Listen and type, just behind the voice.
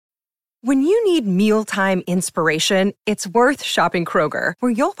When you need mealtime inspiration, it's worth shopping Kroger,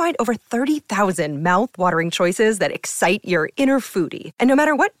 where you'll find over 30,000 mouth-watering choices that excite your inner foodie. And no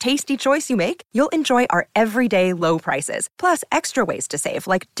matter what tasty choice you make, you'll enjoy our everyday low prices, plus extra ways to save,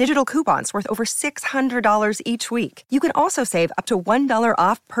 like digital coupons worth over $600 each week. You can also save up to $1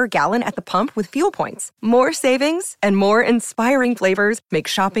 off per gallon at the pump with fuel points. More savings and more inspiring flavors make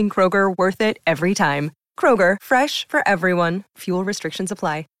shopping Kroger worth it every time. Kroger, fresh for everyone. Fuel restrictions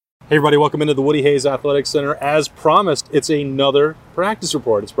apply. Hey everybody, welcome into the Woody Hayes Athletic Center. As promised, it's another practice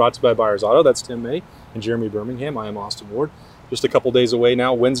report. It's brought to you by Byers Auto. That's Tim May and Jeremy Birmingham. I am Austin Ward. Just a couple days away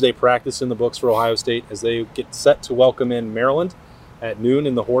now. Wednesday practice in the books for Ohio State as they get set to welcome in Maryland at noon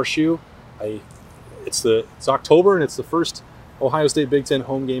in the Horseshoe. It's October and it's the first Ohio State Big Ten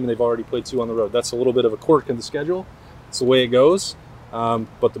home game, and they've already played two on the road. That's a little bit of a quirk in the schedule. It's the way it goes.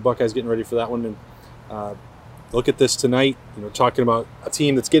 But the Buckeyes getting ready for that one. And look at this tonight, talking about a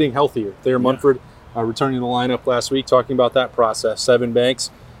team that's getting healthier. Thayer Munford returning to the lineup last week, talking about that process. Sevyn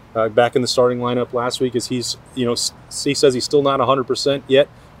Banks back in the starting lineup last week as he says he's still not 100% yet,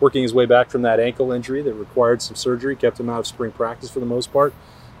 working his way back from that ankle injury that required some surgery, kept him out of spring practice for the most part.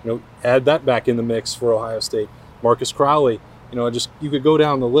 Add that back in the mix for Ohio State. Marcus Crowley, you could go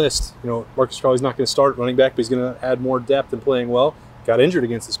down the list. Marcus Crowley's not going to start running back, but he's going to add more depth and playing well. Got injured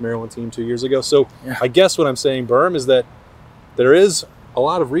against this Maryland team 2 years ago. So I guess what I'm saying, Berm, is that there is a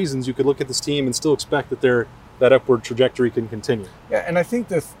lot of reasons you could look at this team and still expect that that upward trajectory can continue. Yeah, and I think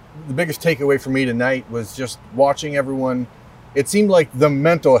the biggest takeaway for me tonight was just watching everyone. It seemed like the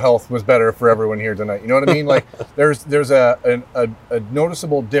mental health was better for everyone here tonight. You know what I mean? Like there's a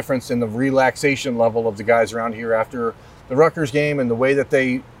noticeable difference in the relaxation level of the guys around here after the Rutgers game and the way that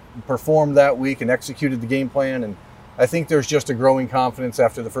they performed that week and executed the game plan. And I think there's just a growing confidence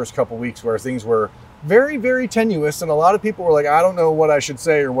after the first couple weeks where things were very, very tenuous. And a lot of people were like, I don't know what I should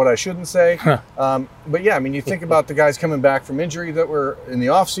say or what I shouldn't say. But yeah, I mean, you think about the guys coming back from injury that were in the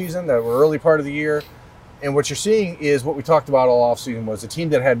offseason, that were early part of the year. And what you're seeing is what we talked about all offseason was a team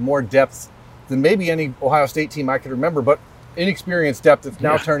that had more depth than maybe any Ohio State team I could remember, but inexperienced depth that's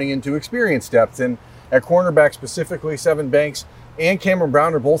now turning into experienced depth. And at cornerback specifically, Sevyn Banks and Cameron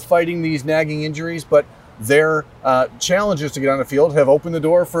Brown are both fighting these nagging injuries, but their challenges to get on the field have opened the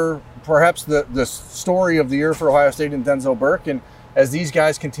door for perhaps the story of the year for Ohio State and Denzel Burke. And as these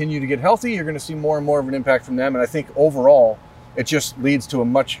guys continue to get healthy, you're going to see more and more of an impact from them. And I think overall, it just leads to a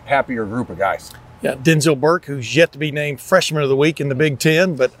much happier group of guys. Yeah, Denzel Burke, who's yet to be named Freshman of the Week in the Big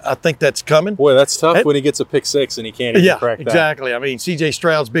Ten, but I think that's coming. Boy, that's tough when he gets a pick six and he can't even crack that. Yeah, exactly. I mean, C.J.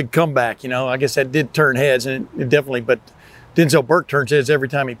 Stroud's big comeback, I guess that did turn heads, and it definitely, but Denzel Burke turns heads every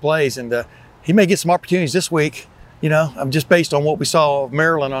time he plays, and he may get some opportunities this week, just based on what we saw of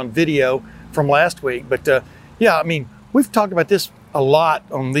Maryland on video from last week. But I mean, we've talked about this a lot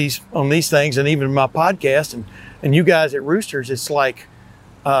on these things, and even in my podcast, and you guys at Roosters, it's like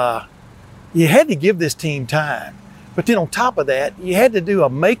you had to give this team time. But then on top of that, you had to do a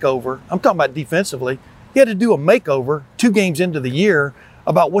makeover. I'm talking about defensively. You had to do a makeover 2 games into the year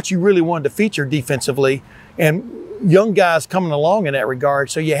about what you really wanted to feature defensively, and young guys coming along in that regard.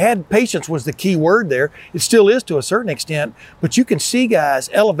 So you had patience was the key word there. It still is to a certain extent, but you can see guys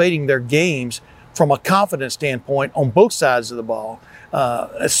elevating their games from a confidence standpoint on both sides of the ball,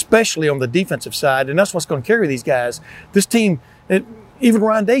 especially on the defensive side. And that's what's going to carry these guys. This team, even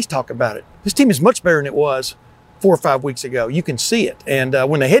Ryan Day's talking about it. This team is much better than it was 4 or 5 weeks ago. You can see it. And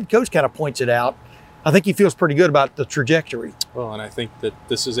when the head coach kind of points it out, I think he feels pretty good about the trajectory. Well, and I think that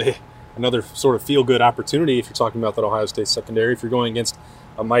this is another sort of feel-good opportunity if you're talking about that Ohio State secondary. If you're going against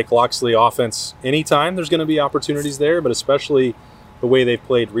a Mike Locksley offense anytime, there's going to be opportunities there, but especially the way they've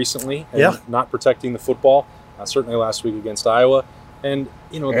played recently and not protecting the football, certainly last week against Iowa. And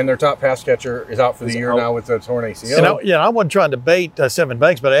and their top pass catcher is out for the year now with the torn ACL. And I wasn't trying to bait Sevyn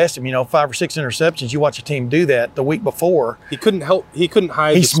Banks, but I asked him, 5 or 6 interceptions. You watch a team do that the week before. He couldn't hide. He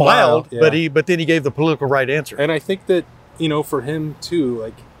the smiled, smile. but then he gave the political right answer. And I think that for him too,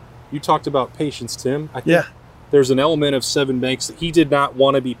 like you talked about patience, Tim. I think there's an element of Sevyn Banks that he did not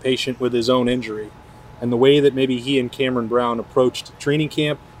want to be patient with his own injury, and the way that maybe he and Cameron Brown approached training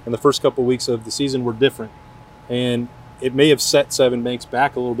camp and the first couple of weeks of the season were different, and it may have set Sevyn Banks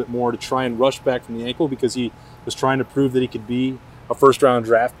back a little bit more to try and rush back from the ankle because he was trying to prove that he could be a first-round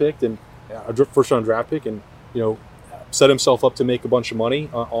draft pick and set himself up to make a bunch of money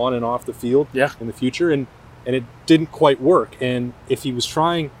on and off the field in the future, and it didn't quite work. And if he was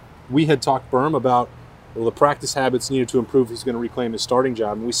trying, we had talked, Berm, about the practice habits needed to improve if he's going to reclaim his starting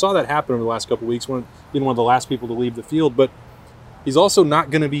job, and we saw that happen over the last couple of weeks when being one of the last people to leave the field. But he's also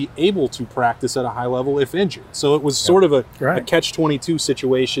not going to be able to practice at a high level if injured. So it was sort of a catch-22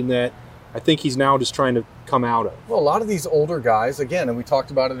 situation that I think he's now just trying to come out of. Well, a lot of these older guys, again, and we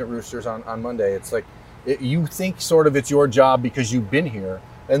talked about it at Roosters on Monday, it's like you think sort of it's your job because you've been here,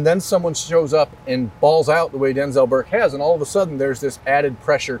 and then someone shows up and balls out the way Denzel Burke has, and all of a sudden there's this added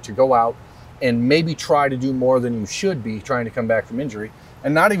pressure to go out and maybe try to do more than you should be trying to come back from injury.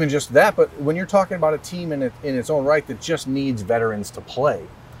 And not even just that, but when you're talking about a team in its own right that just needs veterans to play,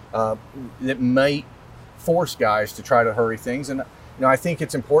 that might force guys to try to hurry things. And I think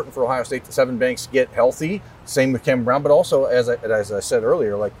it's important for Ohio State that Sevyn Banks get healthy. Same with Cameron Brown, but also as I said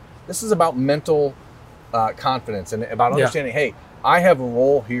earlier, like this is about mental confidence and about understanding. Hey, I have a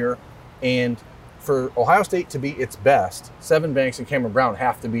role here, and for Ohio State to be its best, Sevyn Banks and Cameron Brown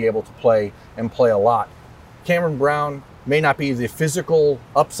have to be able to play and play a lot. Cameron Brown may not be the physical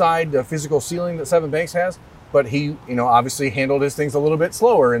upside, the physical ceiling that Sevyn Banks has, but he, obviously handled his things a little bit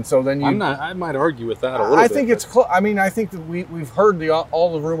slower, and so then I might argue with that a little bit. I think it's close. I mean, I think that we've heard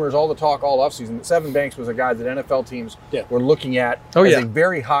all the rumors, all the talk, all offseason that Sevyn Banks was a guy that NFL teams were looking at as a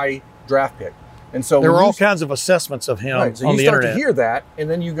very high draft pick. And so there were all kinds of assessments of him right, so on the internet. You start to hear that, and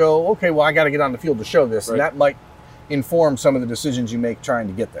then you go, okay, well, I got to get on the field to show this, and that might inform some of the decisions you make trying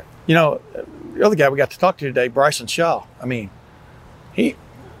to get there. The other guy we got to talk to today, Bryson Shaw. I mean,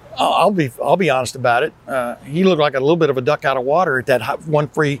 I'll be honest about it. He looked like a little bit of a duck out of water at that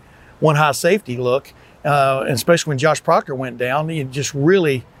one high safety look, and especially when Josh Proctor went down.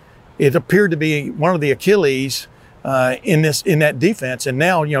 It appeared to be one of the Achilles in that defense. And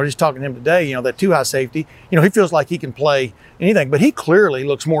now, just talking to him today, that two high safety, he feels like he can play anything, but he clearly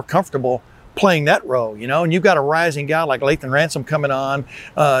looks more comfortable playing that role, and you've got a rising guy like Lathan Ransom coming on,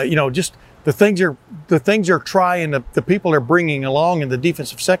 just the things they're trying, the people they're bringing along in the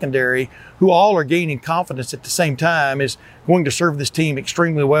defensive secondary who all are gaining confidence at the same time is going to serve this team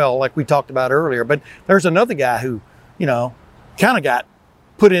extremely well, like we talked about earlier. But there's another guy who, kind of got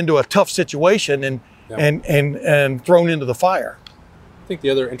put into a tough situation and thrown into the fire. I think the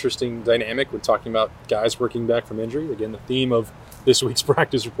other interesting dynamic when talking about guys working back from injury, again, the theme of this week's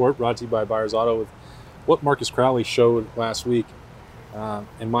practice report brought to you by Byers Auto, with what Marcus Crowley showed last week.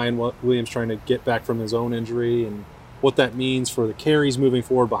 And Miyan Williams trying to get back from his own injury and what that means for the carries moving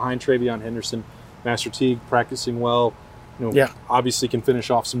forward behind TreVeyon Henderson. Master Teague practicing well, obviously can finish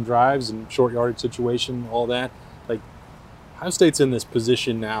off some drives and short yardage situation, all that. Like, Ohio State's in this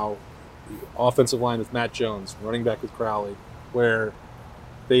position now, the offensive line with Matt Jones, running back with Crowley, where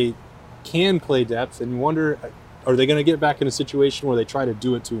they can play depth, and you wonder, are they going to get back in a situation where they try to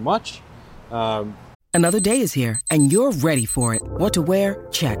do it too much? Another day is here, and you're ready for it. What to wear?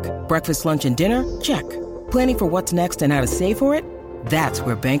 Check. Breakfast, lunch, and dinner? Check. Planning for what's next and how to save for it? That's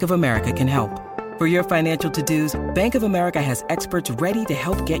where Bank of America can help. For your financial to-dos, Bank of America has experts ready to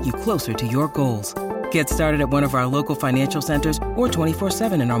help get you closer to your goals. Get started at one of our local financial centers or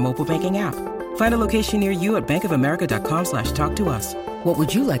 24/7 in our mobile banking app. Find a location near you at bankofamerica.com/talktous. What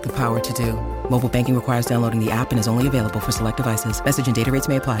would you like the power to do? Mobile banking requires downloading the app and is only available for select devices. Message and data rates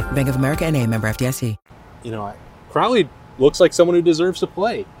may apply. Bank of America NA, member FDIC. Crowley looks like someone who deserves to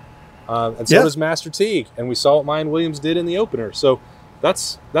play. And so does Master Teague. And we saw what Miyan Williams did in the opener. So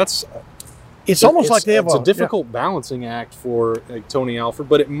that's it's almost like they have a difficult balancing act for Tony Alford,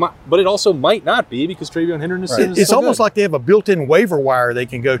 but it also might not be because TreVeyon Henderson is It's so almost good. like they have a built-in waiver wire they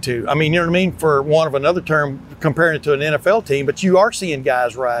can go to. I mean, you know what I mean? For want of another term, comparing it to an NFL team, but you are seeing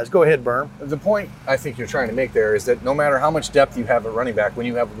guys rise. Go ahead, Berm. The point I think you're trying to make there is that no matter how much depth you have at running back, when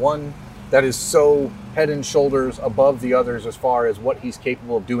you have one that is so head and shoulders above the others as far as what he's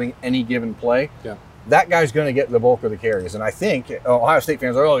capable of doing any given play, that guy's going to get the bulk of the carries. And I think Ohio State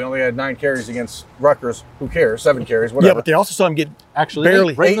fans are, he only had 9 carries against Rutgers. Who cares? 7 carries, whatever. Yeah, but they also saw him get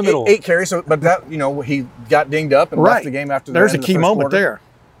barely right in the middle. 8 carries. So, but that, he got dinged up and left the game after the There's end a of the key first moment quarter. there.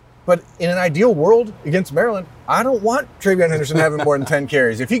 But in an ideal world against Maryland, I don't want TreVeyon Henderson having more than 10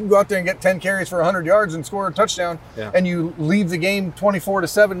 carries. If he can go out there and get 10 carries for 100 yards and score a touchdown, and you leave the game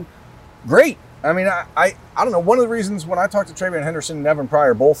 24-7, great. I mean, I don't know. One of the reasons when I talked to TreVeyon Henderson and Evan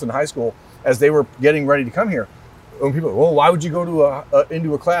Pryor, both in high school, as they were getting ready to come here, when people, why would you go to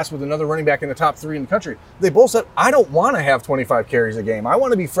into a class with another running back in the top 3 in the country? They both said, I don't want to have 25 carries a game. I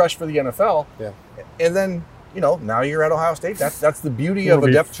want to be fresh for the NFL. Yeah. And then, now you're at Ohio State. That's the beauty of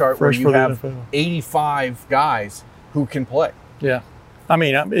a depth chart where you have 85 guys who can play. Yeah. I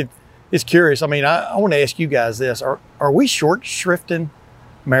mean, it's curious. I mean, I want to ask you guys this. Are we short shrifting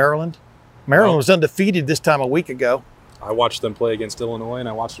Maryland? Maryland was undefeated this time a week ago. I watched them play against Illinois, and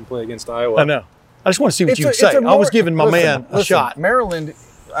I watched them play against Iowa. I know. I just want to see what you would say. I was giving my man a shot. Maryland,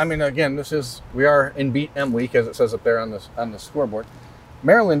 I mean, again, we are in Beat M week, as it says up there on the scoreboard.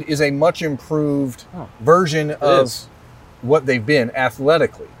 Maryland is a much improved version of what they've been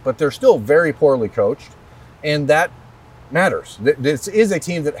athletically, but they're still very poorly coached, and that matters. This is a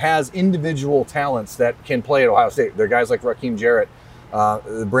team that has individual talents that can play at Ohio State. They're guys like Raheem Jarrett,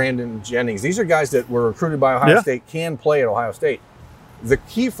 Brandon Jennings. These are guys that were recruited by Ohio State, can play at Ohio State. The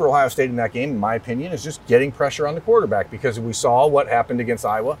key for Ohio State in that game, in my opinion, is just getting pressure on the quarterback, because we saw what happened against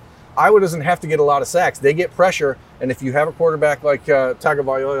Iowa. Iowa doesn't have to get a lot of sacks. They get pressure, and if you have a quarterback like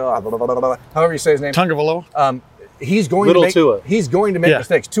Tagovailoa, however you say his name, Tagovailoa, he's going to make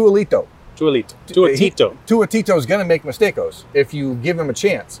mistakes. Tuatito is going to make mistakes if you give him a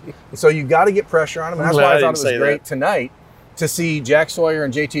chance. So you got to get pressure on him. And that's why I thought it was great tonight to see Jack Sawyer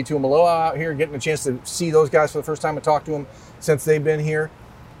and JT Tuimoloau out here, getting a chance to see those guys for the first time and talk to them since they've been here.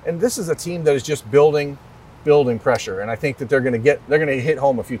 And this is a team that is just building pressure, and I think that they're going to hit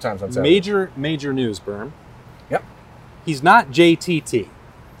home a few times on Saturday. Major news, Berm. Yep. He's not JTT.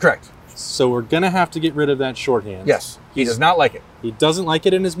 Correct. So we're going to have to get rid of that shorthand. Yes. He does not like it. He doesn't like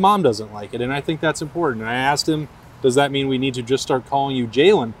it, and his mom doesn't like it, and I think that's important. And I asked him, does that mean we need to just start calling you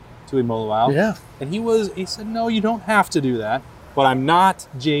Jalen Tuimoloau? Yeah. And he said, no, you don't have to do that, but I'm not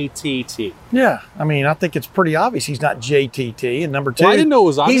JTT. Yeah. I mean, I think it's pretty obvious he's not JTT. And number two, well, I didn't know it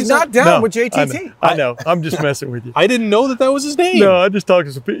was obvious. He's not down with JTT. I know. I'm just messing with you. I didn't know that was his name. No, I just talked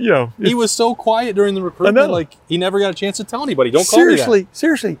to some people, He was so quiet during the recruitment, like he never got a chance to tell anybody. Don't call me that.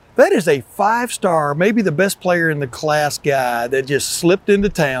 Seriously, that is a 5-star, maybe the best player in the class guy that just slipped into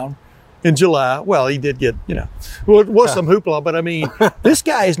town in July. Well, he did get, it was some hoopla, but I mean, this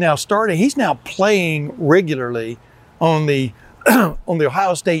guy is now starting. He's now playing regularly on the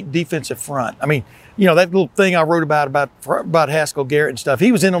Ohio State defensive front. I mean, that little thing I wrote about Haskell Garrett and stuff.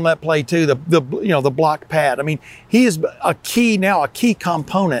 He was in on that play too. The blocked pad. I mean, he is a key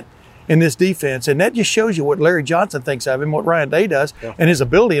component in this defense, and that just shows you what Larry Johnson thinks of him, what Ryan Day does, and his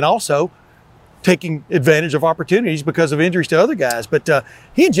ability, and also taking advantage of opportunities because of injuries to other guys. But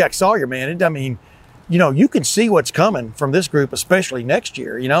he and Jack Sawyer, man, you can see what's coming from this group, especially next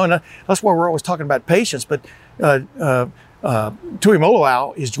year. And that's why we're always talking about patience. But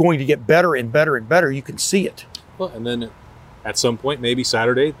Tuimoloau is going to get better and better and better. You can see it. Well, and then at some point, maybe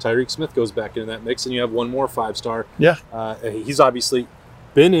Saturday, Tyreek Smith goes back into that mix, and you have one more 5-star. Yeah. He's obviously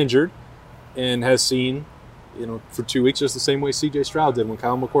been injured and has seen, for 2 weeks, just the same way C.J. Stroud did when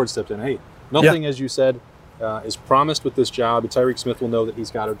Kyle McCord stepped in. Hey, nothing, as you said, is promised with this job. Tyreek Smith will know that he's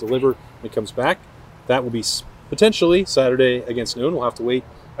got to deliver when he comes back. That will be potentially Saturday against noon. We'll have to wait.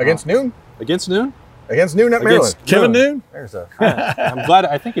 Against noon? Against noon? Against noon at Maryland. Kevin Noon? There's a. I'm glad.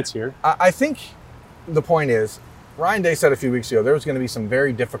 I think it's here. I think the point is, Ryan Day said a few weeks ago there was going to be some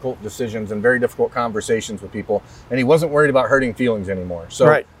very difficult decisions and very difficult conversations with people, and he wasn't worried about hurting feelings anymore.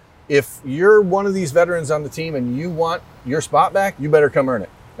 So if you're one of these veterans on the team and you want your spot back, you better come earn it.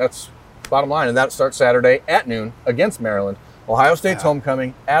 That's bottom line, and that starts Saturday at noon against Maryland. Ohio State's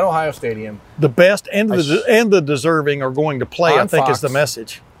homecoming at Ohio Stadium. The best and the deserving are going to play, I think, is the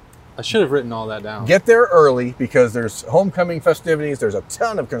message. I should have written all that down. Get there early because there's homecoming festivities. There's a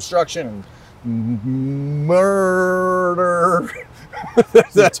ton of construction and murder.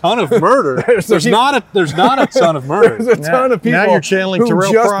 There's a ton of murder. There's not a ton of murder. There's a ton of people now you're channeling who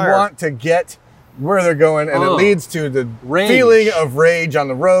Terrell just Pryor. want to get where they're going, and it leads to the feeling of rage on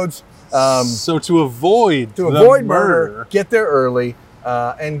the roads. So to avoid murder, get there early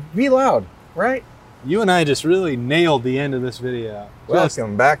and be loud, right? You and I just really nailed the end of this video.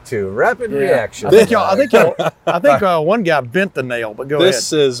 Welcome back to Rapid Reaction. I think one guy bent the nail, but go ahead.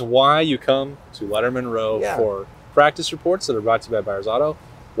 This is why you come to Letterman Row for practice reports that are brought to you by Byers Auto.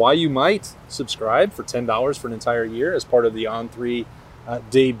 Why you might subscribe for $10 for an entire year as part of the On3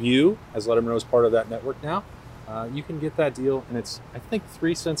 debut, as Letterman Row is part of that network now. You can get that deal, and it's, I think,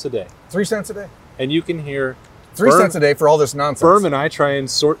 3 cents a day. 3 cents a day. And you can hear 3 cents a day for all this nonsense. Berm and I try and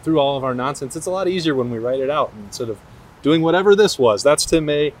sort through all of our nonsense. It's a lot easier when we write it out instead of doing whatever this was. That's Tim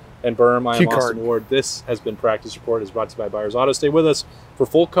May and Berm. I am Austin Ward. This has been Practice Report. It's brought to you by Byers Auto. Stay with us for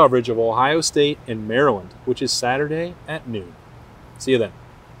full coverage of Ohio State and Maryland, which is Saturday at noon. See you then.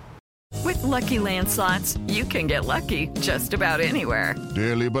 With Lucky Land Slots, you can get lucky just about anywhere.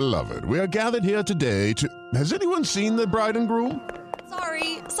 Dearly beloved, we are gathered here today to... Has anyone seen the bride and groom?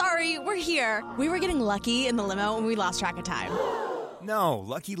 Sorry, we're here. We were getting lucky in the limo and we lost track of time. No,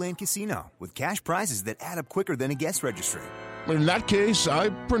 Lucky Land Casino, with cash prizes that add up quicker than a guest registry. In that case, I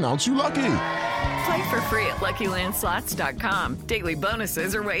pronounce you lucky. Play for free at LuckyLandSlots.com. Daily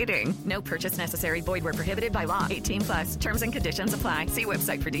bonuses are waiting. No purchase necessary. Void where prohibited by law. 18+. Terms and conditions apply. See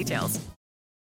website for details.